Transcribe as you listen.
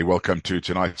Welcome to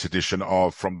tonight's edition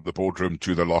of From the Boardroom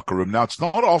to the Locker Room. Now, it's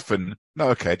not often, no,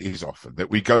 okay, it is often that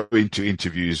we go into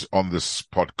interviews on this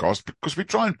podcast because we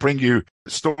try and bring you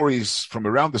stories from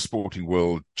around the sporting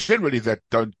world, generally that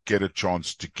don't get a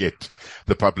chance to get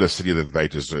the publicity that they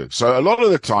deserve. So a lot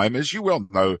of the time, as you well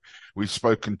know, we've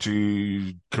spoken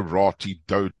to karate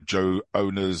dojo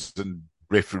owners and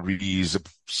referees of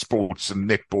sports and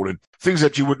netball and things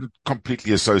that you wouldn't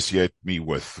completely associate me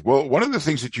with. Well, one of the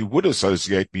things that you would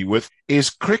associate me with is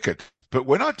cricket. But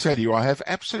when I tell you I have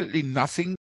absolutely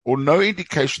nothing or no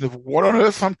indication of what on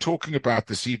earth I'm talking about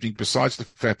this evening, besides the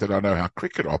fact that I know how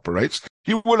cricket operates,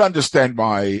 you will understand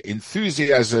my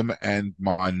enthusiasm and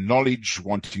my knowledge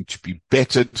wanting to be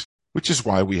bettered, which is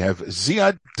why we have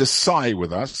Ziyaad Desai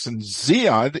with us. And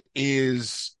Ziyaad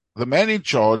is the man in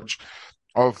charge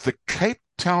of the Cape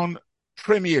Town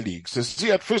Premier League. So,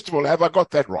 Ziyaad, first of all, have I got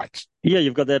that right? Yeah,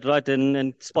 you've got that right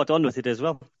and spot on with it as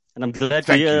well. And I'm glad to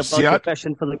Thank hear you, about your Ziyaad.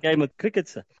 passion for the game of cricket,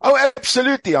 sir. Oh,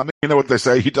 absolutely. I mean, you know what they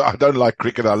say, I don't like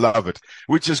cricket, I love it,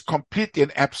 which is completely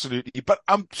and absolutely. But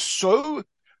I'm so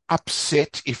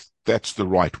upset, if that's the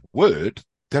right word,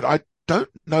 that I don't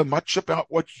know much about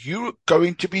what you're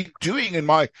going to be doing. And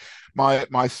my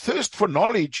thirst for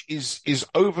knowledge is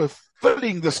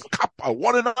overfilling this cup. I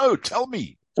want to know. Tell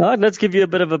me. All right, let's give you a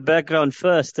bit of a background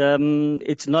first.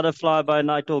 It's not a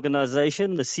fly-by-night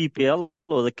organization, the CPL,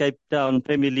 or the Cape Town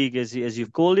Premier League, as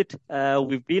you've called it.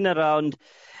 We've been around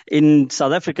in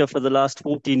South Africa for the last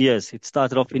 14 years. It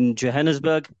started off in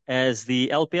Johannesburg as the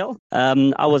LPL.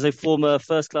 I was a former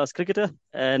first-class cricketer,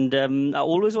 and I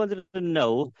always wanted to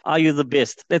know, are you the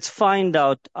best? Let's find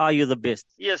out, are you the best?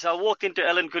 Yes, I walked into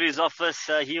Alan Curry's office.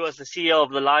 He was the CEO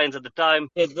of the Lions at the time.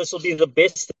 This will be the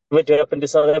best thing to happen to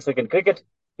South African cricket.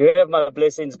 You have my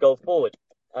blessings, go forward.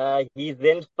 He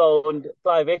then phoned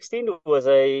Clive Eckstein, who was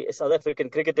a South African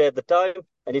cricketer at the time,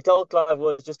 and he told Clive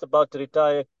was just about to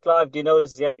retire. Clive, do you know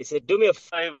Ziyaad? He said, do me a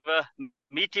favor,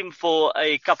 meet him for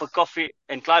a cup of coffee.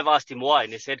 And Clive asked him why,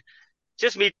 and he said,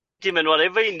 just meet him and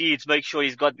whatever he needs, make sure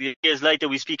he's got the years later.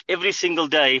 We speak every single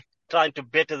day, trying to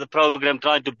better the program,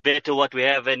 trying to better what we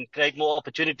have and create more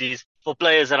opportunities for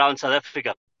players around South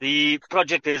Africa. The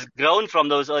project has grown from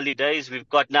those early days. We've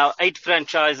got now 8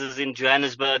 franchises in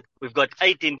Johannesburg. We've got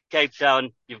 8 in Cape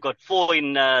Town. You've got 4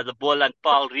 in the Boland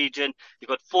Paarl region. You've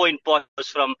got 4 in Potgieter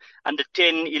from under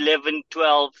 10, 11,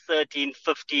 12, 13,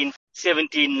 15,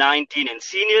 17, 19 and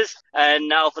seniors. And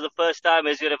now for the first time,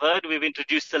 as you have heard, we've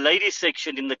introduced the ladies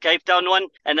section in the Cape Town one.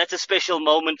 And that's a special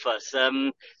moment for us.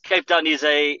 Cape Town is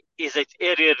an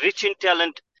area rich in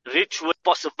talent, rich with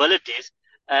possibilities.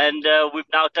 And we've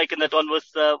now taken that on with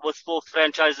 4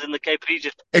 franchises in the Cape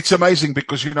region. It's amazing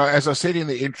because, you know, as I said in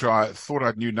the intro, I thought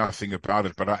I knew nothing about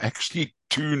it, but I actually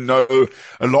do know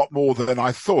a lot more than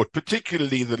I thought,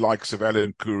 particularly the likes of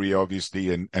Alan Curry, obviously,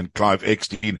 and Clive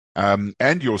Eckstein,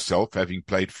 and yourself, having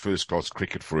played first-class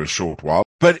cricket for a short while.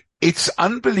 But it's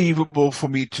unbelievable for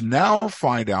me to now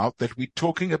find out that we're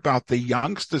talking about the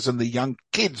youngsters and the young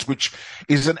kids, which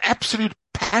is an absolute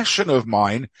passion of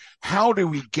mine. How do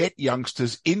we get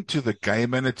youngsters into the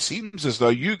game? And it seems as though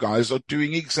you guys are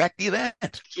doing exactly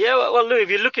that. Yeah, well, Louis,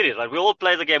 if you look at it, right, we all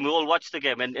play the game, we all watch the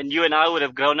game, and you and I would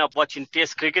have grown up watching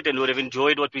Test cricket and would have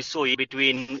enjoyed what we saw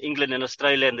between England and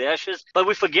Australia and the Ashes. But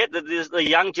we forget that the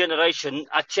young generation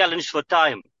are challenged for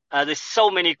time. There's so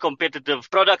many competitive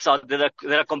products out there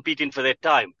that are competing for their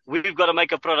time. We've got to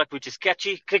make a product which is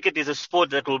catchy. Cricket is a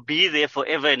sport that will be there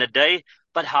forever and a day.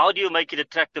 But how do you make it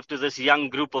attractive to this young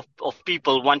group of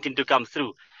people wanting to come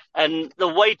through? And the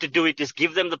way to do it is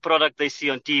give them the product they see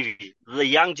on TV. The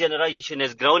young generation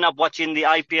has grown up watching the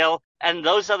IPL, and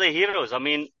those are the heroes. I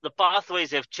mean, the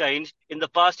pathways have changed. In the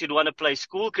past, you'd want to play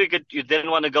school cricket. You'd then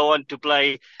want to go on to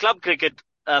play club cricket,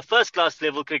 first-class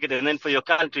level cricket, and then for your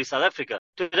country, South Africa.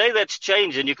 Today, that's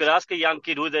changed, and you could ask a young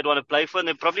kid who they'd want to play for, and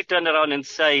they'd probably turn around and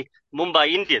say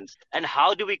Mumbai Indians. And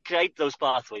how do we create those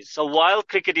pathways? So while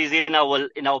cricket is in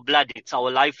our blood, it's our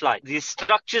lifeline. These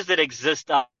structures that exist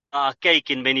are archaic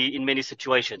in many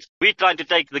situations. We're trying to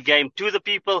take the game to the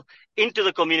people, into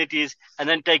the communities, and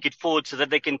then take it forward so that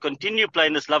they can continue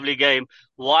playing this lovely game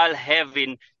while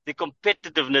having the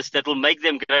competitiveness that will make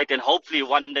them great and hopefully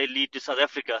one day lead to South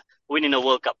Africa winning a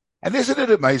World Cup. And isn't it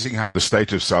amazing how the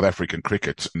state of South African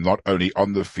cricket, not only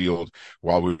on the field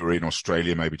while we were in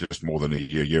Australia, maybe just more than a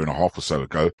year and a half or so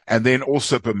ago, and then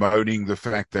also bemoaning the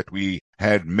fact that we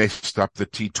had messed up the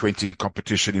T20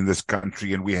 competition in this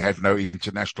country and we had no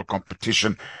international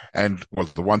competition. And, well,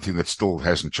 the one thing that still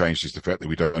hasn't changed is the fact that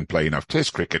we don't play enough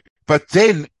Test cricket. But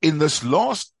then in this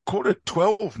last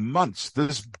 12 months,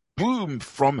 this boom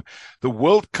from the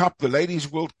World Cup, the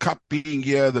Ladies World Cup being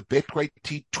here, the Betway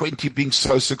T20 being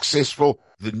so successful,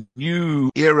 the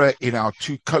new era in our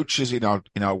two coaches, in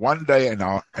our one day and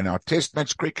our test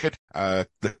match cricket,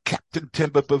 the captain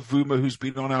Temba Bavuma, who's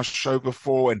been on our show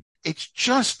before, and it's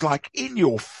just like in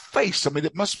your face. I mean,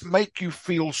 it must make you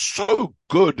feel so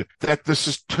good that this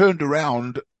has turned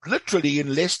around literally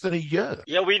in less than a year.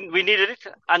 Yeah, we needed it.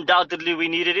 Undoubtedly, we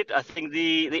needed it. I think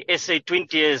the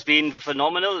SA20 has been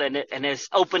phenomenal and has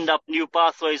opened up new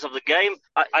pathways of the game.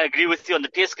 I agree with you on the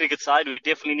Test cricket side. We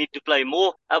definitely need to play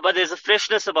more. But there's a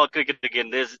freshness about cricket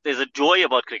again. There's a joy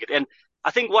about cricket. And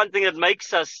I think one thing that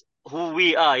makes us who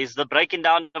we are is the breaking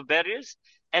down of barriers.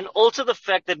 And also the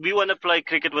fact that we want to play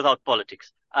cricket without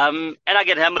politics. And I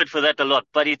get hammered for that a lot,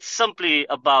 but it's simply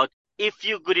about if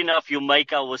you're good enough, you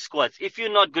make our squads. If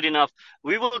you're not good enough,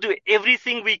 we will do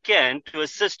everything we can to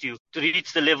assist you to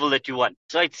reach the level that you want.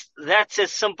 So that's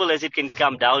as simple as it can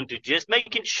come down to, just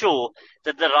making sure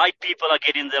that the right people are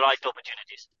getting the right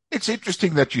opportunities. It's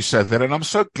interesting that you said that, and I'm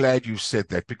so glad you said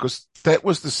that, because that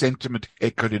was the sentiment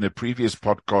echoed in a previous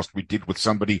podcast we did with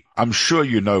somebody I'm sure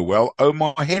you know well.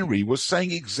 Omar Henry was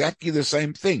saying exactly the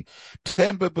same thing.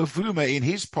 Temba Bavuma in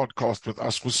his podcast with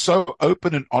us was so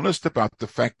open and honest about the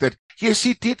fact that, yes,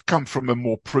 he did come from a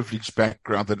more privileged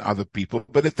background than other people,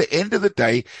 but at the end of the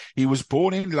day, he was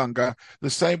born in Langa. The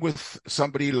same with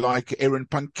somebody like Erin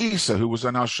Pankisa, who was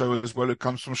on our show as well, who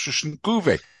comes from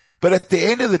Shushenkuve. But at the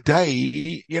end of the day,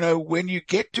 you know, when you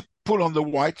get to pull on the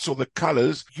whites or the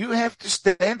colors, you have to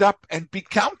stand up and be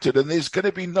counted. And there's going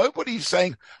to be nobody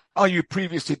saying, oh, you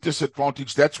previously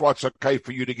disadvantaged, that's why it's okay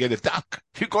for you to get a duck.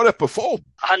 You've got to perform.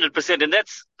 100%. And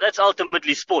that's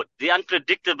ultimately sport. The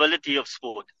unpredictability of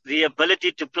sport. The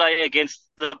ability to play against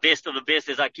the best of the best,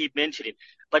 as I keep mentioning.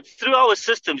 But through our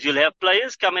systems, you'll have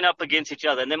players coming up against each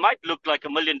other, and they might look like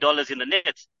 $1 million in the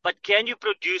nets. But can you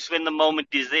produce when the moment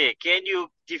is there? Can you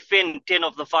defend 10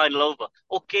 of the final over?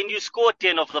 Or can you score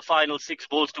 10 of the final 6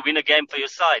 balls to win a game for your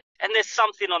side? And there's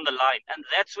something on the line. And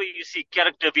that's where you see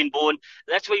character being born.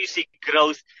 That's where you see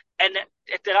growth. And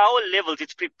at our levels,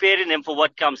 it's preparing them for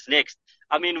what comes next.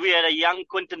 I mean, we had a young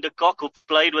Quinton de Kock who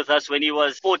played with us when he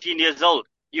was 14 years old.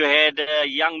 You had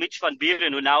young Mitch van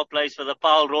Buren, who now plays for the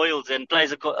Paarl Royals and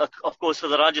plays, of course, for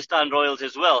the Rajasthan Royals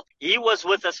as well. He was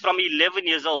with us from 11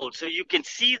 years old. So you can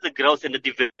see the growth and the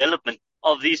development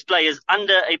of these players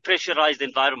under a pressurized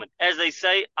environment. As they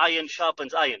say, iron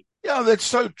sharpens iron. Yeah, that's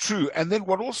so true. And then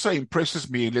what also impresses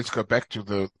me, and let's go back to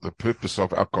the purpose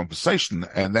of our conversation,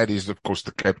 and that is, of course,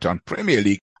 the Cape Town Premier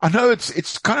League. I know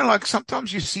it's kind of like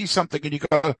sometimes you see something and you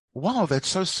go, wow, that's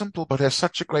so simple, but has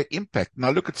such a great impact. Now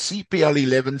look at CPL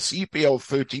 11, CPL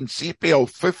 13, CPL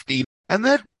 15, and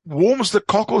that warms the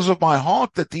cockles of my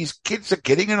heart that these kids are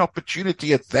getting an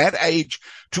opportunity at that age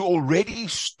to already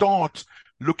start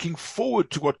looking forward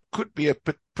to what could be a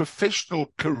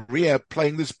professional career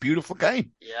playing this beautiful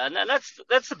game. Yeah, and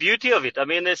that's the beauty of it. I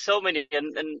mean, there's so many,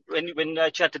 and when I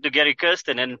chatted to Gary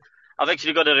Kirsten, and I've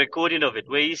actually got a recording of it,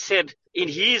 where he said in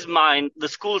his mind, the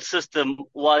school system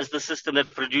was the system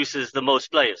that produces the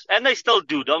most players. And they still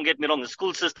do, don't get me wrong. The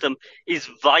school system is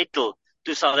vital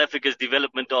to South Africa's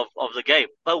development of the game.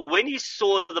 But when he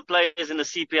saw the players in the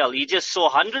CPL, he just saw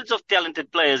hundreds of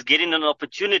talented players getting an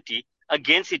opportunity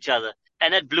against each other.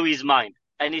 And that blew his mind.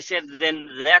 And he said, then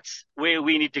that's where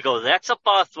we need to go. That's a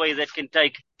pathway that can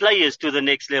take players to the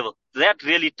next level. That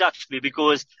really touched me,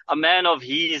 because a man of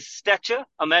his stature,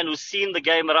 a man who's seen the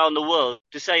game around the world,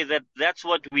 to say that that's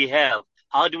what we have.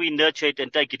 How do we nurture it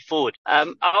and take it forward?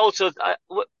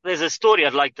 There's a story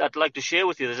I'd like to share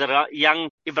with you. There's a young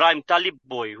Ibrahim Talib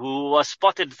boy who was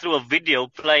spotted through a video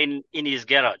playing in his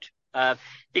garage.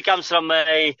 He comes from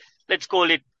let's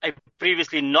call it a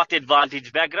previously not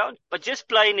advantaged background, but just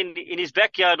playing in his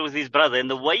backyard with his brother. And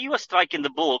the way he was striking the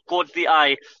ball caught the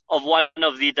eye of one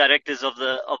of the directors of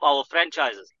our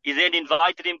franchises. He then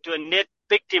invited him to a net,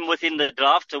 picked him within the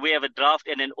draft. So we have a draft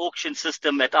and an auction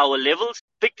system at our levels,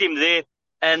 picked him there.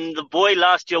 And the boy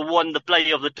last year won the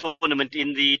player of the tournament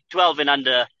in the 12 and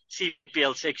under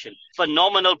CPL section.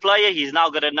 Phenomenal player. He's now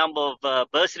got a number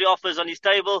of bursary offers on his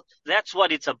table. That's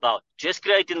what it's about. Just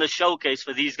creating the showcase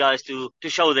for these guys to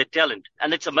show their talent.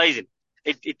 And it's amazing.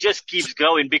 It just keeps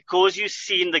growing because you've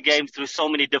seen the game through so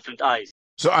many different eyes.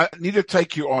 So I need to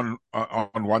take you on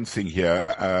one thing here,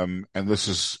 and this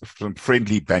is some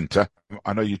friendly banter.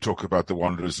 I know you talk about the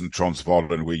Wanderers in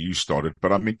Transvaal and where you started,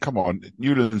 but I mean, come on,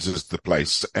 Newlands is the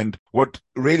place. And what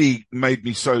really made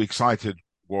me so excited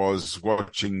was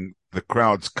watching the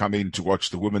crowds come in to watch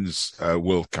the Women's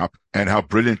World Cup and how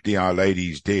brilliantly our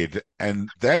ladies did. And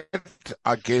that,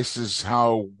 I guess, is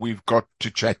how we've got to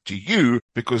chat to you,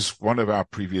 because one of our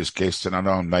previous guests, and I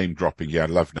know I'm name dropping here, I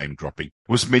love name dropping,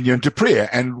 was Mignon du Preez.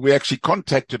 And we actually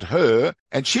contacted her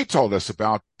and she told us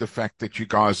about the fact that you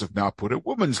guys have now put a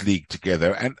women's league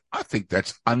together. And I think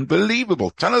that's unbelievable.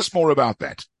 Tell us more about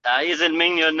that. Isn't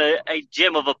Mignon a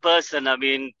gem of a person? I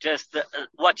mean, just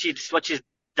what she's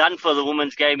done for the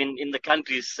women's game in the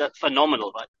country is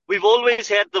phenomenal. Right? We've always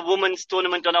had the women's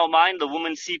tournament on our mind, the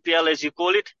women's CPL, as you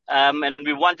call it, and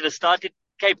we wanted to start it.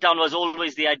 Cape Town was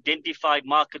always the identified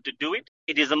market to do it.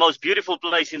 It is the most beautiful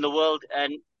place in the world,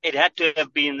 and it had to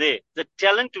have been there. The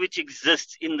talent which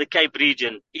exists in the Cape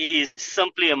region is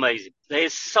simply amazing.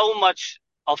 There's so much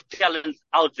of talent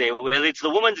out there, whether it's the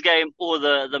women's game or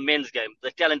the men's game.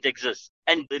 The talent exists.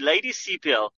 And the ladies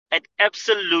CPL, at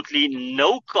absolutely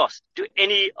no cost to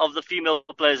any of the female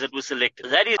players that were selected.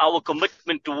 That is our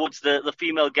commitment towards the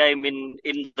female game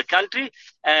in the country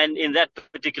and in that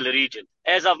particular region.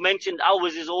 As I've mentioned,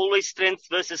 ours is always strength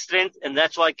versus strength, and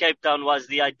that's why Cape Town was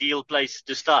the ideal place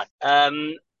to start.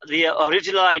 The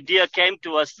original idea came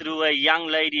to us through a young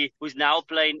lady who's now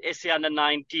playing SA Under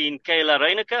 19, Kayla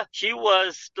Reinecker. She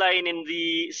was playing in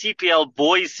the CPL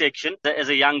boys section as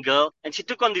a young girl, and she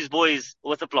took on these boys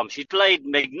with aplomb. She played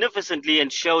magnificently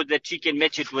and showed that she can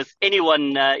match it with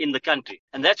anyone in the country.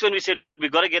 And that's when we said,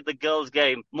 we've got to get the girls'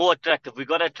 game more attractive. We've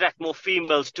got to attract more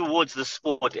females towards the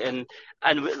sport. And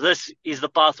this is the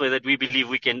pathway that we believe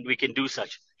we can do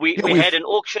such. We had an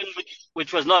auction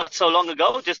which was not so long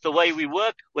ago, just the way we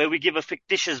work, where we give a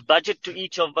fictitious budget to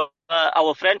each of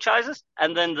our franchises,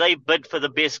 and then they bid for the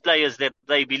best players that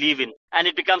they believe in. And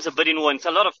it becomes a bidding war. It's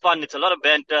a lot of fun. It's a lot of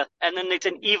banter. And then it's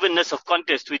an evenness of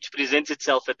contest which presents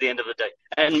itself at the end of the day.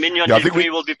 And Mignon du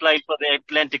Preez will be playing for the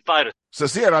Atlantic Pirates. So,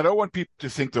 Ziyaad, I don't want people to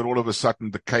think that all of a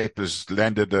sudden the Cape has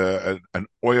landed an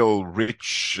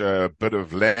oil-rich bit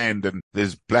of land and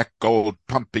there's black gold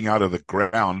pumping out of the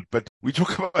ground. But we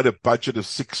talk about a budget of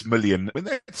 6 million. When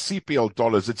that's CPL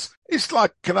dollars, it's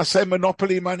like, can I say,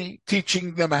 monopoly money,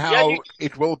 teaching them how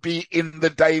it will be in the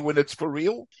day when it's for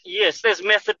real? Yes, there's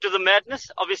method to the madness.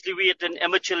 Obviously, we're at an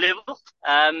amateur level,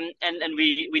 and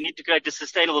we need to create a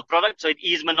sustainable product, so it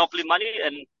is monopoly money,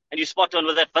 and you're spot on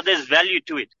with that. But there's value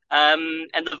to it, and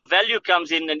the value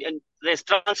comes in, and there's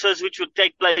transfers which would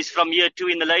take place from year 2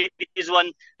 in the ladies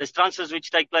one. There's transfers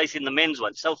which take place in the men's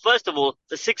one. So first of all,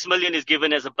 the 6 million is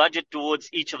given as a budget towards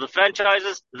each of the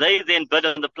franchises. They then bid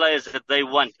on the players that they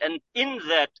want. And in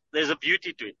that, there's a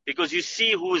beauty to it, because you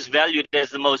see who is valued as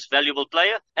the most valuable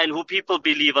player and who people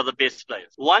believe are the best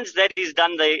players. Once that is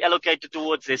done, they allocate it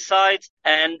towards their sides,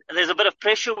 and there's a bit of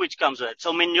pressure which comes with it.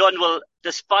 So Mignon will,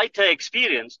 despite her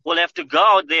experience, will have to go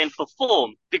out there and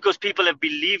perform because people have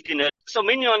believed in her. So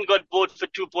Mignon got bought for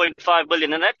 2.5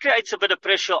 billion, and that creates a bit of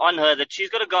pressure on her that she's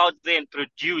got to go out there and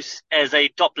produce as a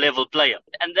top level player.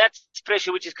 And that's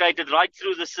pressure which is created right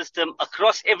through the system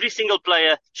across every single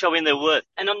player showing their worth.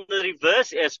 And on the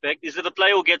reverse aspect is that the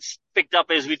player who gets picked up,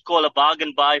 as we'd call a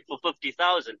bargain buy, for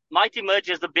 50,000 might emerge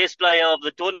as the best player of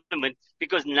the tournament,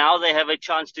 because now they have a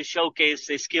chance to showcase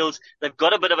their skills. They've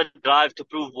got a bit of a drive to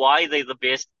prove why they're the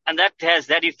best, and that has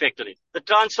that effect on it. The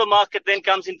transfer market then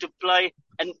comes into play,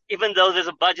 and even though there's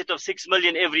a budget of 6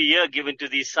 million every year given to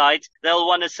these sides, they'll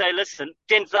want to say, listen,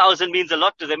 10,000 means a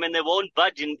lot to them, and they won't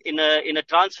budge in a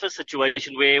transfer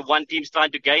situation where one team's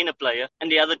trying to gain a player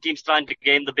and the other team's trying to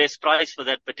gain the best price for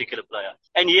that particular player.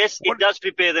 And yes, it does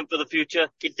prepare them for the future.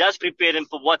 It does prepare them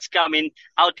for what's coming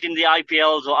out in the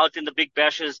IPLs or out in the big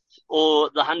bashes or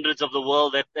the hundreds of the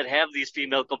world that have these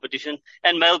female competition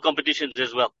and male competitions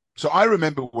as well. So I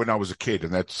remember when I was a kid,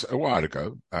 and that's a while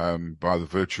ago, by the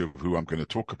virtue of who I'm going to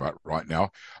talk about right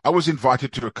now, I was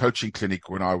invited to a coaching clinic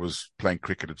when I was playing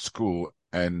cricket at school,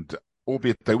 and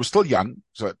albeit they were still young,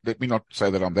 so let me not say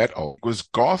that I'm that old, it was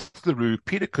Garth LaRue,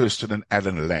 Peter Kirsten, and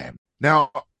Alan Lamb.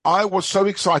 Now, I was so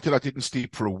excited I didn't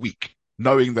sleep for a week,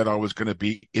 knowing that I was going to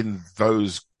be in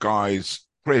those guys'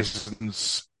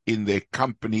 presence, in their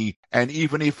company, and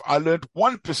even if I learned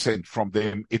 1% from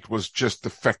them, it was just the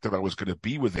fact that I was going to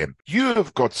be with them. You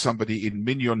have got somebody in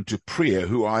Mignon du Preez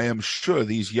who I am sure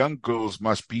these young girls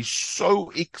must be so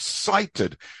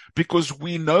excited, because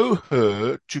we know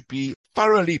her to be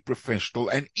thoroughly professional,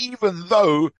 and even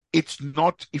though it's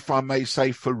not, if I may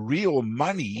say, for real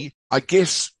money, I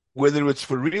guess whether it's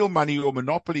for real money or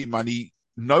monopoly money,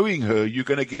 knowing her, you're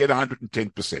going to get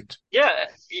 110%. Yeah,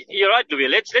 you're right, Louis.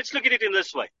 Let's look at it in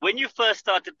this way. When you first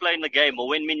started playing the game, or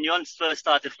when Mignon first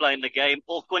started playing the game,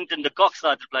 or Quentin de Kock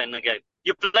started playing the game,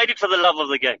 You played it for the love of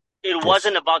the game. It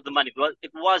wasn't about the money.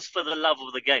 It was for the love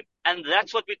of the game. And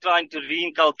that's what we're trying to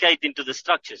reinculcate into the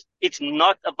structures. It's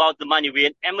not about the money. We're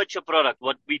an amateur product.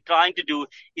 What we're trying to do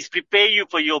is prepare you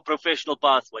for your professional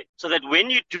pathway so that when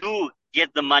you do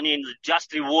get the money and the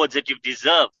just rewards that you've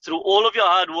deserved through all of your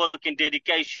hard work and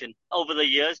dedication over the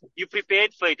years, you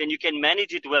prepared for it and you can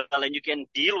manage it well and you can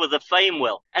deal with the fame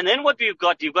well. And then what you've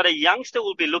got a youngster who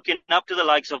will be looking up to the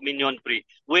likes of Mignon Brie,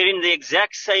 wearing the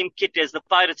exact same kit as the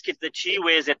Pirates kit that she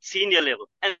wears at senior level.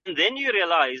 And then you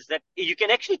realize that you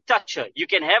can actually touch her. You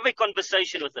can have a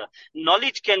conversation with her.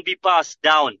 Knowledge can be passed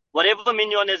down. Whatever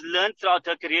Mignon has learned throughout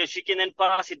her career, she can then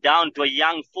pass it down to a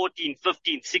young 14,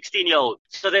 15, 16-year-old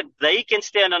so that they can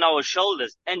stand on our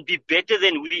shoulders and be better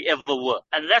than we ever were.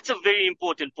 And that's a very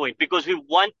important point because we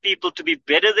want people to be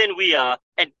better than we are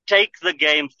and take the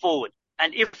game forward.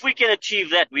 And if we can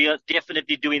achieve that, we are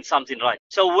definitely doing something right.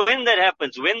 So when that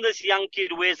happens, when this young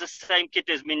kid wears the same kit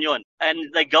as Mignon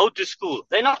and they go to school,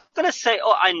 they're not going to say,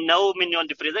 oh, I know Mignon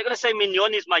de Vries. They're going to say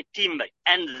Mignon is my teammate.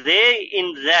 And there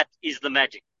in that is the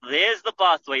magic. There's the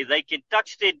pathway. They can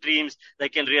touch their dreams, they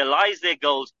can realize their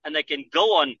goals, and they can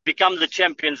go on, become the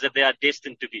champions that they are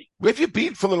destined to be. Where have you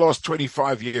been for the last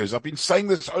 25 years? I've been saying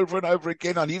this over and over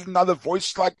again. I need another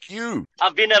voice like you.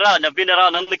 I've been around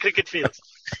on the cricket fields.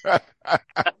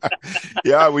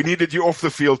 Yeah, we needed you off the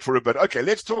field for a bit. Okay,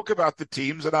 let's talk about the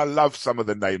teams, and I love some of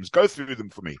the names. Go through them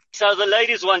for me. So the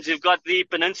ladies ones, you've got the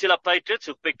Peninsula Patriots,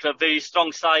 who picked a very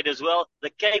strong side as well.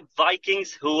 The Cape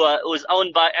Vikings, who was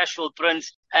owned by Ashwell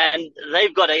Prince, and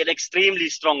they've got an extremely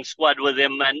strong squad with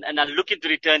them and are looking to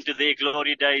return to their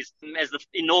glory days as the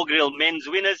inaugural men's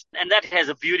winners. And that has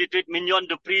a beauty to it. Mignon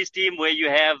du Preez team, where you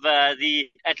have the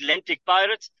Atlantic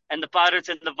Pirates, and the Pirates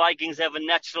and the Vikings have a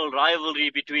natural rivalry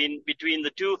between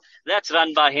the two. That's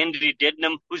run by Henry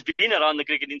Dednam, who's been around the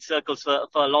cricketing circles for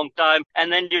a long time.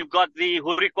 And then you've got the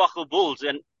Hurikwahu Bulls,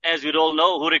 and as we all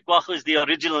know, Hurikwahu is the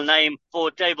original name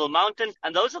for Table Mountain.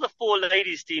 And those are the four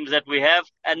ladies teams that we have.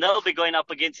 And they'll be going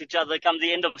up against each other come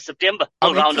the end of September.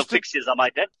 A round of fixtures, I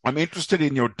might add. I'm interested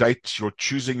in your dates, your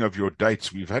choosing of your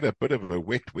dates. We've had a bit of a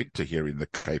wet winter here in the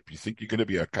Cape. You think you're going to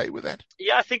be okay with that?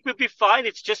 Yeah, I think we'll be fine.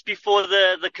 It's just before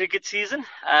the cricket season.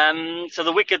 So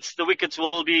the wickets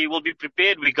will be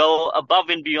prepared. We go above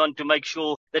and beyond to make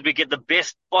sure that we get the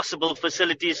best possible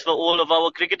facilities for all of our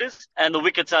cricketers. And the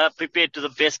wickets are prepared to the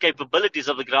best capabilities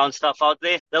of the ground staff out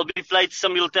there. They'll be played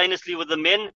simultaneously with the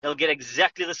men. They'll get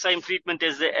exactly the same treatment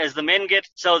as the men get.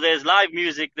 So there's live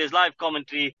music, there's live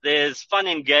commentary, there's fun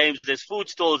and games, there's food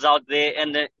stalls out there,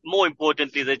 and more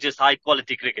importantly, there's just high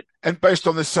quality cricket. And based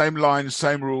on the same lines,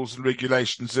 same rules and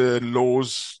regulations,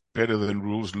 laws, better than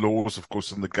rules, laws, of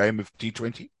course, in the game of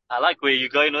T20? I like where you're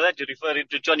going with that. You're referring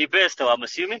to Johnny Bairstow, I'm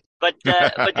assuming. But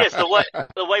yes,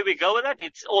 the way we go with that,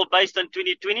 it's all based on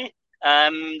 2020.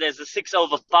 There's a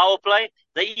 6-over power play.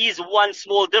 There is one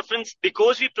small difference.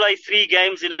 Because we play 3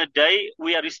 games in a day,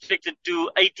 we are restricted to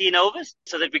 18 overs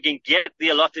so that we can get the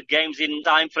allotted games in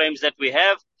time frames that we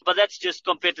have. But that's just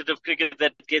competitive cricket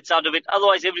that gets out of it.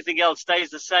 Otherwise, everything else stays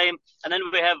the same. And then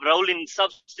we have rolling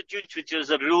substitutes, which is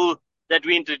a rule that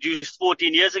we introduced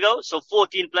 14 years ago. So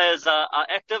 14 players are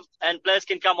active and players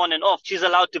can come on and off. She's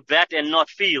allowed to bat and not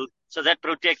field. So that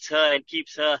protects her and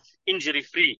keeps her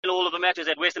injury-free. All of the matches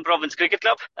at Western Province Cricket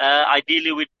Club.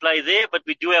 Ideally, we'd play there, but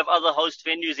we do have other host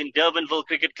venues in Durbanville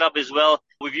Cricket Club as well.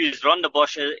 We've used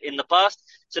Rondebosch in the past.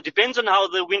 So it depends on how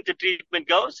the winter treatment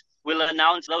goes. We'll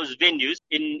announce those venues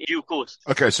in due course.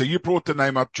 Okay, so you brought the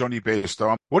name up, Johnny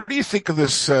Bairstow. What do you think of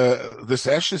this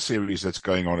Ashes series that's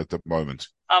going on at the moment?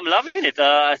 I'm loving it.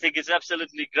 I think it's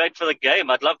absolutely great for the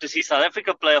game. I'd love to see South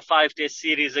Africa play a 5-test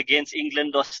series against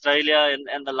England, Australia,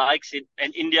 and the likes,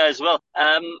 and India as well.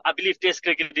 I believe Test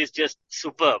cricket is just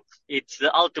superb. It's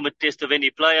the ultimate test of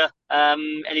any player,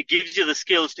 and it gives you the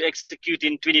skills to execute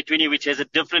in 2020, which has a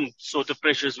different sort of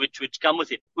pressures which come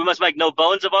with it. We must make no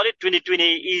bones about it. 2020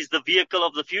 is the vehicle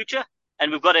of the future.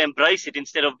 And we've got to embrace it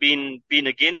instead of being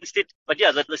against it. But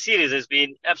yeah, the series has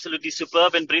been absolutely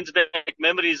superb and brings back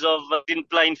memories of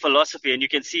playing philosophy. And you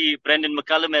can see Brandon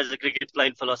McCullum has a cricket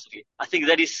playing philosophy. I think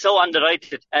that is so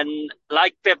underrated. And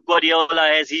like Pep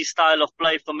Guardiola has his style of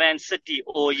play for Man City,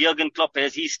 or Jurgen Klopp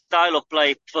has his style of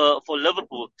play for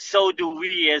Liverpool, so do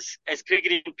we as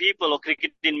cricketing people or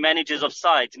cricketing managers of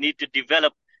sides need to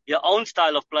develop your own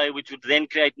style of play, which would then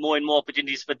create more and more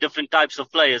opportunities for different types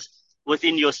of players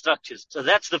within your structures. So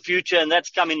that's the future, and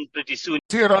that's coming pretty soon.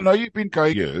 Ziyaad, I know you've been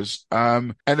going years,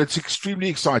 and it's extremely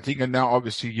exciting, and now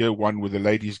obviously year one with the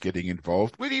ladies getting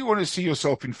involved. Where do you want to see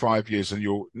yourself in 5 years, and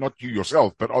not you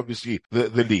yourself, but obviously the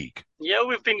league? Yeah,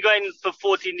 we've been going for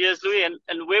 14 years, Louis,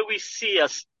 and where we see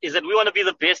us is that we want to be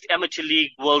the best amateur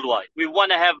league worldwide. We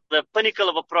want to have the pinnacle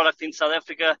of a product in South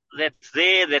Africa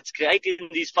that's creating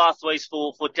these pathways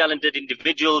for talented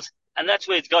individuals. And that's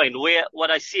where it's going. Where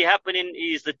what I see happening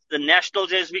is the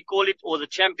nationals, as we call it, or the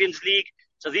Champions League.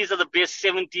 So these are the best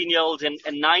 17-year-olds and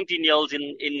 19-year-olds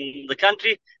in the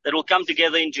country that will come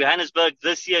together in Johannesburg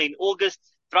this year in August,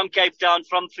 from Cape Town,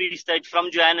 from Free State, from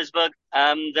Johannesburg.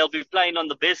 They'll be playing on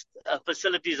the best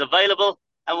facilities available,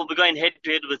 and we'll be going head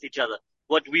to head with each other.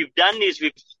 What we've done is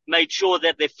we've made sure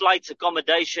that their flights,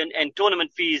 accommodation, and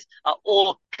tournament fees are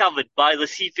all covered by the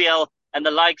CPL and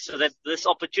the like, so that this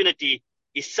opportunity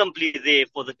is simply there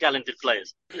for the talented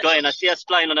players. And I see us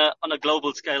playing on a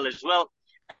global scale as well.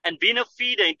 And being a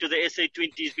feeder into the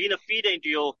SA20s, being a feeder into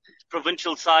your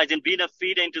provincial sides, and being a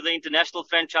feeder into the international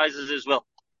franchises as well.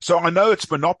 So I know it's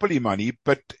monopoly money,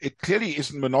 but it clearly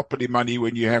isn't monopoly money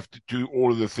when you have to do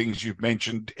all of the things you've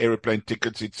mentioned, aeroplane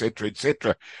tickets, etc.,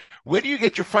 etc. Where do you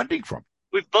get your funding from?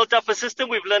 We've built up a system.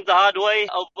 We've learned the hard way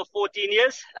over 14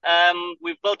 years.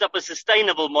 We've built up a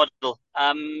sustainable model,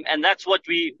 and that's what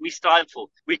we strive for.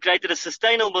 We created a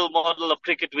sustainable model of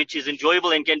cricket which is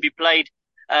enjoyable and can be played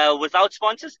without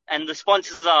sponsors, and the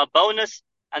sponsors are a bonus,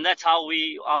 and that's how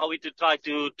we try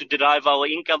to derive our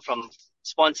income from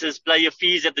sponsors, player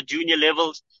fees at the junior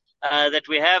levels that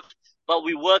we have. But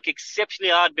we work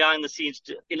exceptionally hard behind the scenes,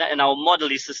 and our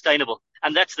model is sustainable.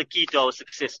 And that's the key to our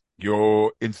success.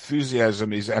 Your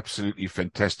enthusiasm is absolutely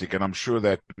fantastic, and I'm sure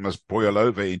that must boil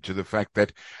over into the fact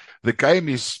that the game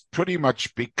is pretty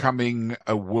much becoming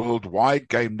a worldwide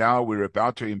game now. We're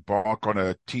about to embark on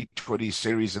a T20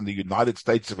 series in the United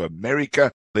States of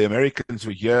America. The Americans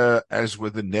were here, as were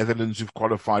the Netherlands, who've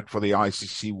qualified for the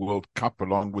ICC World Cup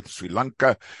along with Sri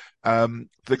Lanka.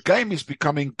 The game is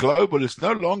becoming global. It's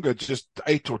no longer just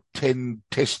 8 or 10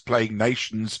 test-playing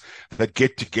nations that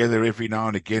get together every now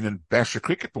and again and bash a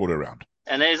cricket ball around.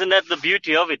 And isn't that the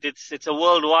beauty of it? It's a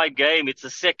worldwide game. It's the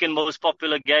second most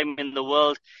popular game in the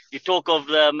world. You talk of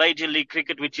the Major League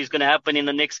Cricket, which is going to happen in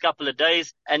the next couple of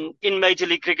days. And in Major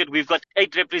League Cricket, we've got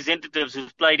 8 representatives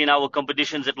who've played in our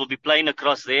competitions that will be playing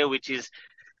across there, which is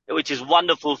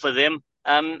wonderful for them.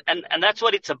 And that's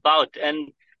what it's about.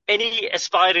 And any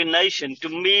aspiring nation, to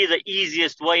me, the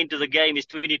easiest way into the game is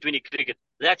 2020 cricket.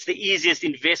 That's the easiest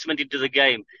investment into the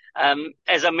game.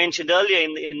 As I mentioned earlier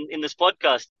in this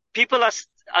podcast, people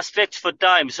are stretched for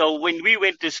time. So when we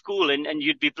went to school and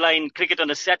you'd be playing cricket on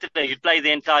a Saturday, you'd play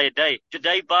the entire day.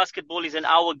 Today, basketball is an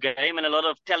hour game, and a lot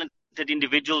of talented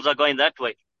individuals are going that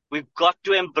way. We've got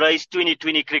to embrace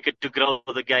 2020 cricket to grow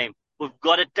the game. We've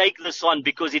got to take this on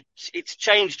because it's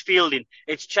changed fielding.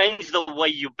 It's changed the way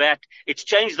you bat. It's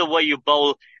changed the way you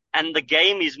bowl. And the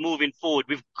game is moving forward.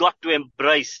 We've got to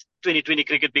embrace 2020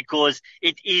 cricket because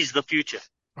it is the future.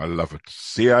 I love it.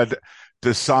 Ziyaad,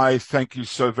 Desai, thank you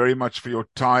so very much for your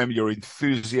time, your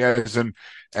enthusiasm.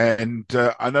 And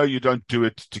I know you don't do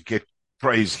it to get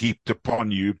praise heaped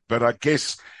upon you, but I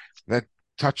guess that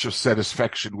touch of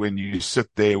satisfaction when you sit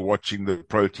there watching the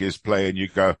Proteas play and you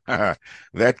go,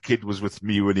 that kid was with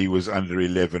me when he was under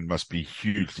 11, must be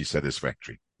hugely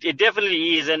satisfactory. It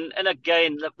definitely is. And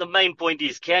again, the main point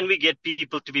is, can we get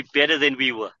people to be better than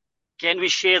we were? Can we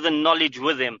share the knowledge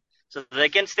with them so that they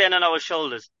can stand on our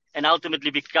shoulders and ultimately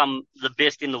become the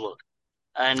best in the world?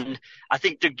 And I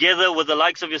think together with the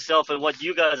likes of yourself and what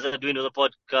you guys are doing with the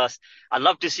podcast, I'd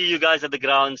love to see you guys at the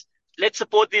grounds. Let's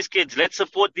support these kids. Let's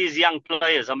support these young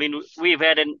players. I mean, we've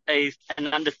had an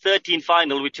under-13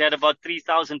 final, which had about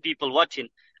 3,000 people watching,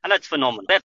 and that's phenomenal.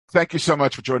 Thank you so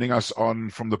much for joining us on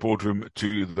From the Boardroom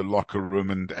to the Locker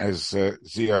Room. And as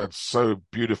Ziyaad so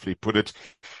beautifully put it,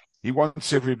 he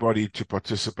wants everybody to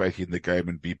participate in the game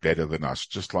and be better than us.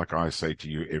 Just like I say to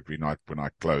you every night when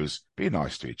I close, be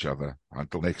nice to each other.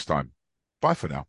 Until next time, bye for now.